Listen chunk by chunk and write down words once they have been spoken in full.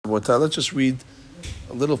Let's just read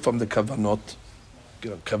a little from the Kavanot.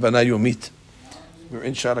 Kavanah Yomit. We're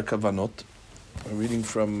in Shara Kavanot. We're reading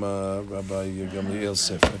from Rabbi Gamliel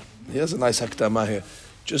Sefer. He has a nice hakdama here.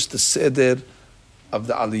 Just the seder of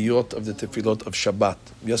the aliyot of the tefillot of Shabbat.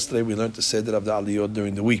 Yesterday we learned the seder of the aliyot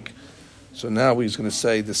during the week. So now he's going to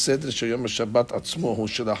say the seder shel yom Shabbat atzmo hu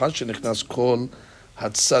shelahan shenichnas kol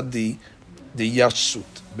hatzadi the yashut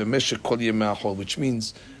b'meshek kol yemei hachol, which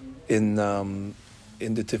means in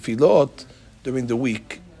the tefillot during the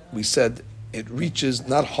week we said it reaches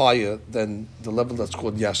not higher than the level that's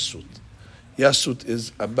called yashut. Yasut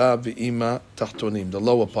is Abba v'Ima Tachtonim, the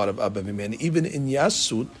lower part of Abba v'Ima. And even in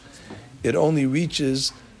Yasut, it only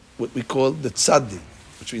reaches what we call the Tzadi,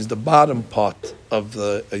 which means the bottom part of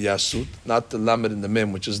the Yasut, not the Lamed and the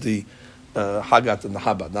Mem, which is the Hagat and the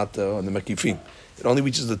Haba, not the Mekifim. It only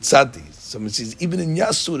reaches the Tzadi. So it says even in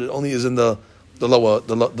Yasut, it only is in the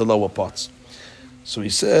lower parts. So he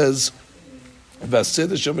says,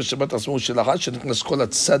 והסדר של יום שבת עצמו שלאחר שנכנס כל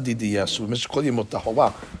הצדי דיאסו במשך כל ימות החובה.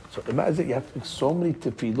 So imagine you have to make so many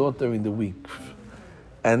tefillot during the week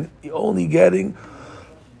and you're only getting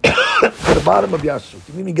to the bottom of Yasut. You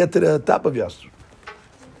didn't even get to the top of Yasut.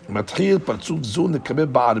 מתחיל פרצוף זו נקבל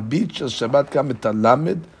בערבית של שבת גם את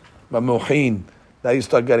הלמד והמוחין. Now you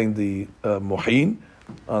start getting the מוחין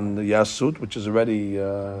on the Yasut, which is already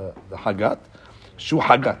the Hagat. שהוא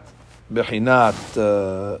Hagat. בחינת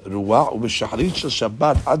רוח, ובשחרית של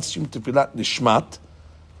שבת עד סיום תפילת נשמת.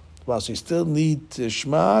 Wow, so you still need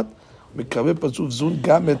נשמת, מקבל פרצוף זון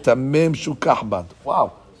גם את המם שהוא כחבד. Wow.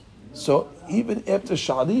 So even after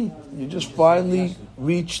שחרית, you just finally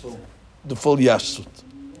reached the full יסות.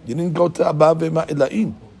 You didn't go to אבא ואמא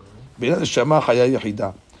אלאים. בעינת נשמה חיה יחידה.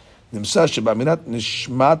 נמצא שבאמינת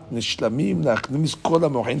נשמת נשלמים להכניס כל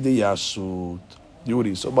המוחין דיסות.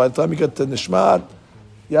 יורי. So by the time you get to נשמת,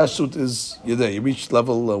 Yasut is, you're there, you reach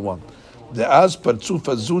level 1. The az partzuf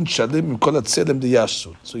azun shalim kol atzelem de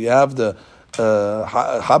Yasut. So you have the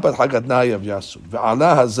Habat Hagat Nai of Yasut.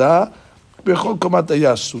 Ve'ala haza bechol komat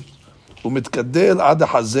Yasut. Umitkadel ad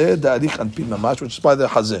hazeh da'alich anpin mamash, which is by the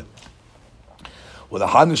hazeh.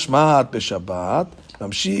 U'lacha nishmat b'Shabbat,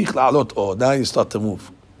 mamshich la'alot or. Now you start to move.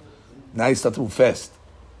 Now you start to move fast.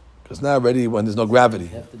 Because now already when there's no gravity,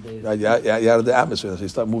 right, you're out of the atmosphere, so you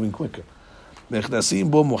start moving quicker.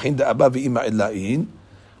 נכנסים בו מוחין דאבא ואמא אלאין,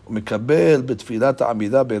 ומקבל בתפילת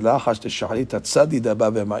העמידה בלחש לשחרית הצדי דאבא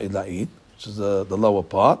ואמא אלאין, which is the lower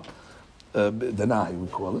part, the nahi we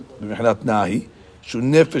call it, במחינת nahi, שהוא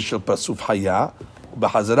נפש של פרצוף חיה,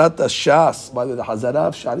 ובחזרת הש"ס, by the way, the חזרה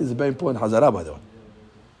of שחרית is very important, חזרה by the way.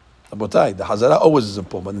 רבותיי, the חזרה always is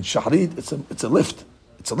important, but in שחרית it's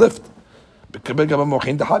a lift, מקבל גם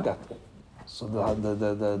המוחין דחגת. So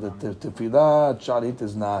the תפילת שחרית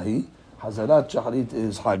is nahi, חזרת שחרית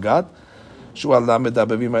is Hagat, שהוא הלמד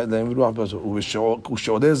אבא ואמא אלאים ורוח בזו,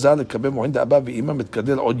 ושעולה זה לקבל מוחין דאבא ואמא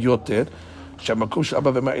מתגדל עוד יותר, שהמקום של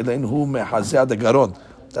אבא ואמא אלאים הוא מחזה עד הגרון.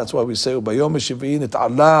 That's why we say, וביום השביעי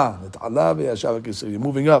נתעלה וישב הכיסא, you're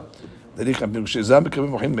moving up. שזה מקבל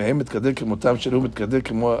מוחין מהם מתגדל כמותם שלו, מתגדל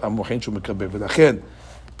כמו המוחין שהוא מקבל. ולכן,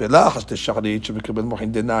 בלחש לשחרית שמקבל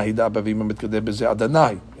מוחין דנאי, דאבא ואמא מתגדל בזה עד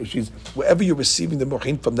הנאי. Wherever you're receiving the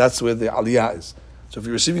mochin from, that's where the aliyah is. So if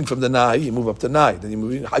you're receiving from the Nahi, you move up to Nahi. Then you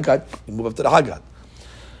move in Hagat, you move up to the Hagat.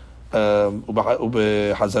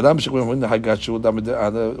 ובחזרה משקולים אומרים להגת שהוא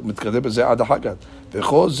מתקדם בזה עד החגת.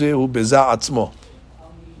 וכל זה הוא בזה עצמו.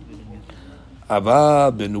 אבל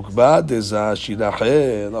בנוקבה דזה שילה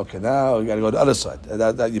אחר, okay, now you gotta go to the other side.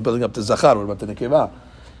 You're building up the זכר, או למטה נקבה.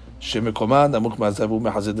 שמקומה נמוך מהזה והוא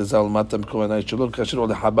מחזה דזה ולמטה מקומה נאי שלו, כאשר הוא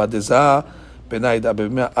לחבה דזה, בעיניי דאבא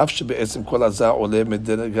ואמא, אף שבעצם כל הזה עולה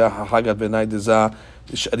מדרגה החגת בעיניי דזה,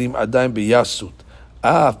 נשארים עדיין ביסות.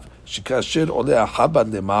 אף שכאשר עולה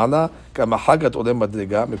החב"ד למעלה, גם החגת עולה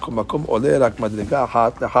מדרגה, מקום עולה רק מדרגה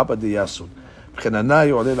אחת לחב"ד דיסות. וכן הנאי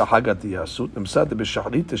עולה לחגת דיסות, נמצא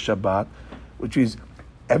בשחרית השבת, which is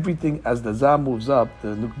everything as the Zah moves up, the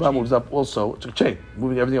Nukba moves up also, it's a chain,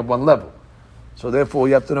 moving everything up one level. So therefore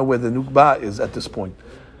you have to know where the Nukba is at this point.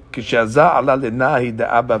 כשהזה עלה לנאי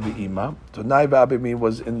דאבא ואמא, so נאי ואבא ואמא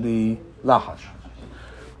was in the לחש.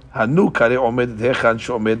 הנוק הרי עומד היכן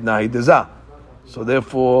שעומד נאי דזה. So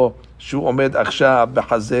therefore, שהוא עומד עכשיו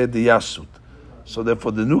בחזה דיסות. So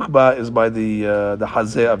therefore, the nukba is by the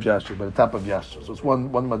חזה of יסות, by the top of יסות. So it's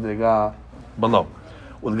one מדרגה below.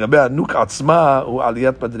 ולגבי הנוק עצמה, הוא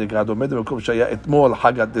עליית מדרגה, עומד במקום שהיה אתמול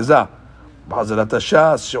חגת דזה. בחזרת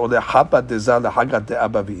הש"ס, שעולה חפת דזה לחגת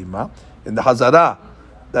דאבא ואמא. In the חזרה,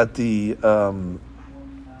 that the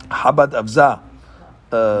Chabad of Zah,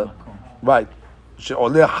 right,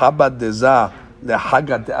 שעולה Chabad de Zah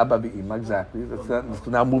leHagat de Abba V'Ima, exactly. That's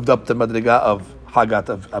now moved up to Madriga of Hagat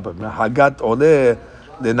of Abba. Hagat ole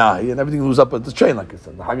the Nahi, and everything moves up at the chain, like I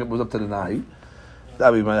said. The Hagat moves up to the Nahi.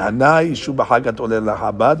 That would be Hanai, Shuba Hagat ole la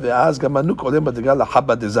Habad, ve'az gamanuk ole b'degal la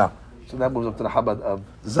Habad Za. So that moves up to the Habad of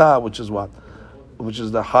Za, which is what? Which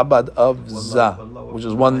is the Habad of Za, which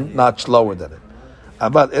is one notch lower than it.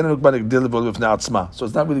 Abad enuk b'neg deliver with Na'atzma. So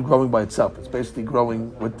it's not really growing by itself. It's basically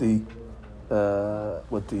growing with the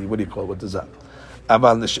what do you call it? With the Za.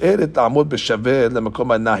 Abad nish'eret ta'amud b'shaveh le'makom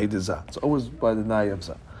ha'nahi de Za. It's always by the Nahi of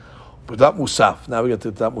Za. Without Musaf. Now we get to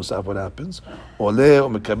without Musaf. What happens? Ole or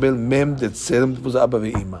mekabel mem detzelem tfuz Abba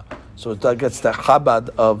ve'ima. So that gets the Chabad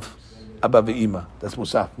of Abba ve'ima. That's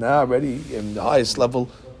Musaf. Now already in the highest level.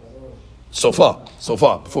 So far,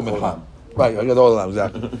 before Mincha. Right, I got all of that,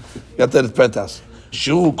 exactly. Got that at Pentas.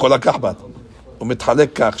 Shu kol ha'kahbad.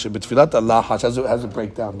 ומתחלק כך שבתפילת הלחש, has a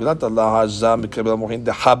breakdown. בתפילת הלחש זה מקבל המוחין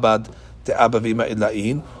דחבד דאבא ואמא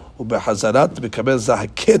אלאין, ובחזרת מקבל זה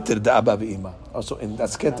הכתר דאבא ואמא. Also,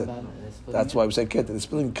 that's keter. That's why we say keter. It's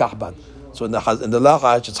spelling kahbad. So in the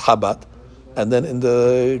lachash it's chabad, and then in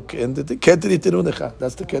the keter itirunecha.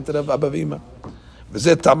 That's the keter of Abba ואמא.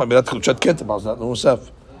 וזה טעם אמירת חלושת keter, אבל זה לא נוסף.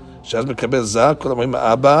 שאז מקבל זה, כל המוחין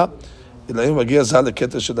מאבא, אלאין מגיע זה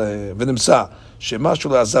לכתר שלהם, ונמצא שמשהו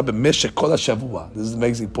לא עזר במשך כל השבוע. This is an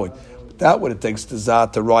amazing point. That what it takes to Zah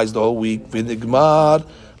to rise the whole week. ונגמר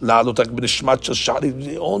לעלות רק בנשמת של שערי.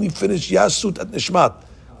 They only finish Yasut at Nishmat.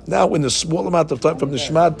 Now in the small amount of time from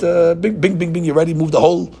Nishmat, bing, you already moved the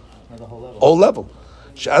whole level.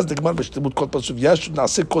 שאז נגמר בשתמות כל פסוק ישו,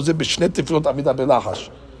 נעשה כל זה בשני תפילות עמידה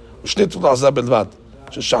בלחש. ושני תפילות עזר בלבד.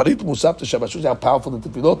 ששערית מוסף תשבע, שזה היה powerful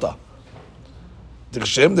לתפילותה.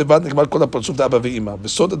 תרשם לבד נגמר כל הפרצוף דאבא ואמא.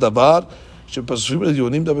 בסוד הדבר, שבפרצופים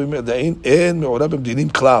העליונים דאבאים אין מעורב במדינים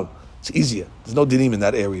כלל. It's easier. There's no dinim in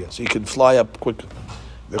that area. So you can fly up quicker.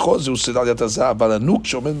 וכל זה הוא סדר עליית הזע, אבל הנוק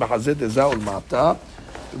שעומד מחזה דזע ולמטה,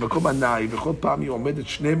 במקום הנאי, וכל פעם היא עומדת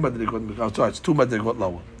שני מדרגות, sorry, it's two מדרגות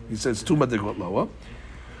lower. He says two מדרגות lower.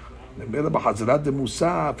 למעלה בחזרת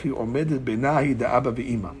דמוסף, היא עומדת בנאי דאבא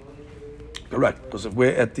ואמא. Correct. Because if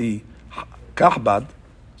we're at the kahbad,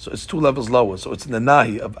 so it's 2 levels lower. So it's in the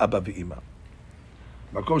nahi of Abba ve'ima.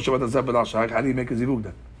 Makom shavat azab b'lashak. How do you make a zivug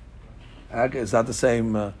then? It's not the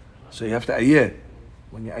same. So you have to ayeh.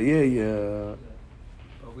 When you ayeh,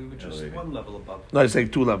 we were just one level above. No, he's saying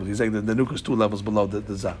 2 levels. He's saying the nuke is 2 levels below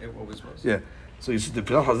the zah. It always was. Yeah. So you see the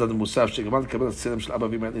pirach hazad musaf shegmal kabel tselem shel Abba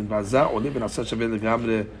ve'ima in vazah olim ben asad shaveh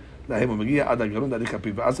legamre lahem u'megia ad ha'garon da'alik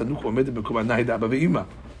hapi v'az הנוק עומד במקום הנאhi דאבא ואמא.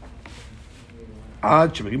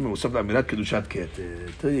 עד שמגיעים במוסף לאמירת קדושת כתר.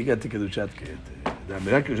 Till you get to קדושת כתר. The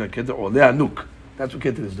אמירת קדושת כתר עולה הנוק. That's what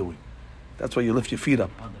כתר is doing. That's why you lift your feet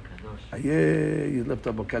up. Yeah, you lift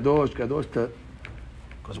up kadosh,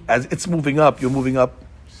 because as it's moving up, you're moving up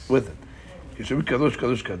with it. כשאומרים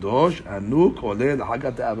קדוש, הנוק עולה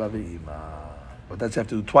לחגת האבא ואמא. But that's you have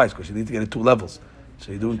to do twice, because you need to get it 2 levels.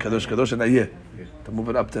 So you're doing kadosh and ayeh. To move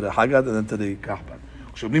it up to the hagat and then to the kahbad.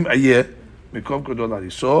 כשאומרים ayeh, מקום קדוש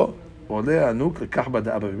להריסו, עולה הנוק לכחבד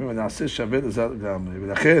האבא ואמא, ונעשה שווה לזה לגמרי.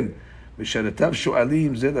 ולכן, משרתיו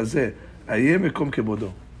שואלים זה לזה, איה מקום כבודו.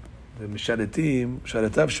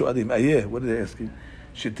 משרתיו שואלים, איה, what did they ask?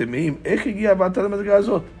 שתמאים, איך הגיע עבדת למדרגה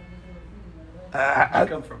הזאת? איה,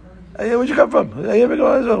 where'd you come from? איה מקום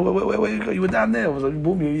הזאת, you were down there, was like,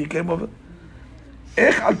 boom, you came over.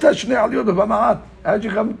 איך עלתה 2 עליות בבמרת? How'd you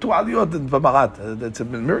come 2 עליות בבמרת? That's a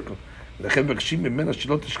miracle. ולכן מבקשים ממנה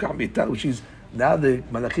שלא תשכח מאיתנו, she's now the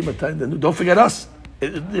malachim are telling them, don't forget us.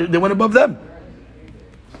 They went above them.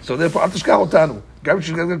 So therefore, אל תשכח אותנו. גם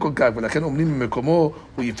שגם כל כך, ולכן אומרים במקומו,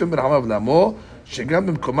 הוא יפה מרחמיו לעמו, שגם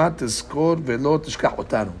במקומה תזכור ולא תשכח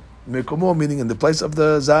אותנו. במקומו, meaning in the place of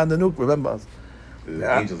the Zah and the Nuk, remember us.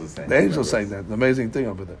 The angels are saying that. The amazing thing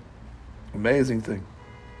over there. Amazing thing.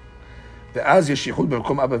 ואז יש ייחוד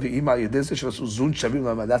במקום אבא ואמא, ידי זה שעשו זון שווים,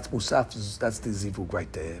 that's מוסף, that's the zivug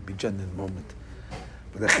right there, בג'נן moment.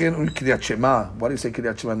 ולכן אומרים קריאת שמע, בוא נעשה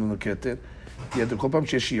קריאת שמע לנו כתר, כי כל פעם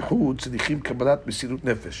שיש ייחוד, צריכים קבלת מסירות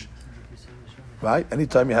נפש. Right?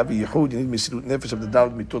 Anytime you have a ייחוד, you need מסירות נפש of the ד'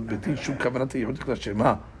 מיתות ביתי, שום כוונת הייחוד קריאת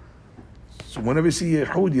שמע. So whenever you see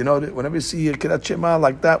ייחוד, you know, whenever you see קריאת שמע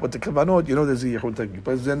like that, with the כוונות, you know there's a ייחוד.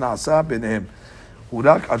 זה נעשה ביניהם. הוא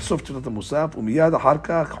רק עד סוף תפילת המוסף, ומיד אחר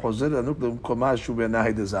כך חוזר לנוק למקומה שהוא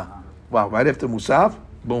בנאי דזה. Wow, right after מוסף,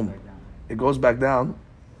 boom. It goes back down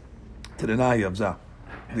to the nahi of Zah.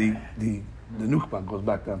 The nukba goes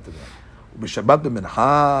back down to that. ובשבת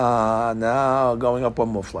במנחה, now going up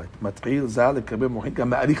one more flight. מתחיל זah לקבל מוחין גם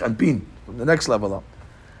מאריך אנפין, from the next level up.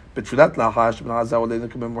 בתפילת לחש, בנחה זah עולה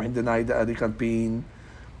לקבל מוחין דנאי דאריך אנפין,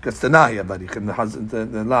 כסתנאי הבריך,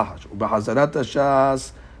 לחש. ובחזרת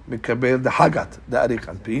הש"ס, מקבל דחגת דאריך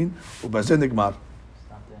אנפין, ובזה נגמר.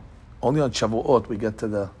 Only on Shavuot we get to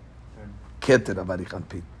the Keter of Arich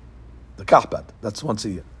Anpin. The Kahbat, that's once a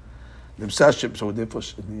year. Nimsashim, so therefore,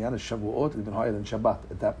 in the end of Shavuot, even higher than Shabbat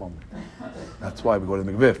at that moment. That's why we go to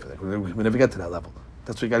the mikveh. We never get to that level.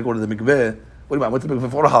 That's why you got to go to the mikveh. What do you mean? I went to the mikveh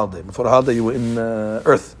before a holiday. Before a holiday, you were in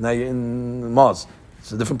Earth. Now you're in Mars.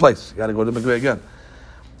 It's a different place. You got to go to the mikveh again.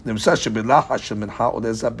 Nimsashim b'lacha shel mincha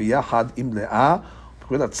oleza biyachad im le'ah.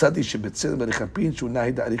 וכל הצדי שבצלם בעריך אנפין, שהוא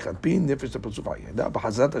נהי דעריך אנפין, נפש לפרצוף הידע.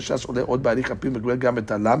 בחזרת הש"ס עולה עוד בעריך אנפין, מקבל גם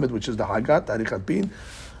את הלמד, which is the הגת, עריך אנפין,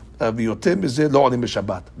 ויותר מזה לא עולים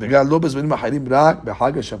בשבת. וגם לא בזמנים אחרים, רק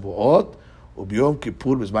בחג השבועות, וביום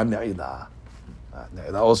כיפור בזמן נעילה.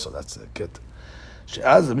 נעילה also, that's a קטע.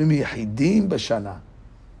 שאז זמנים יחידים בשנה,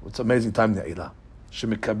 it's amazing time נעילה,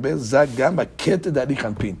 שמקבל זה גם הקטע דעריך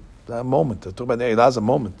אנפין. זה המומנט, אתה אומר נעילה זה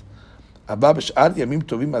המומנט. הבא בשאר ימים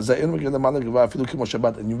טובים, אז אין מגיע למעלה גבוה אפילו כמו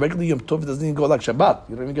שבת. And you regularly יום טוב, it doesn't even go like שבת.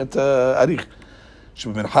 You don't even get אריך.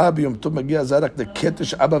 שבמנחה ביום טוב מגיע זה רק לכתר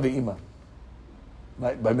של אבא ואמא.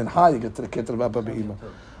 במנחה you get לכתר ואבא ואמא.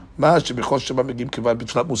 מה שבכל שבת מגיעים כבר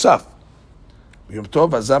בתפילת מוסף. ביום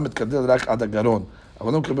טוב, אז זה מתקדם רק עד הגרון.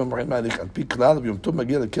 אבל לא מקבל מוחים מהאריך. על פי כלל, ביום טוב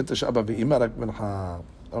מגיע לכתר של אבא ואמא, רק מנחה.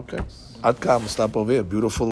 אוקיי. עד כאן, stop over here. Beautiful.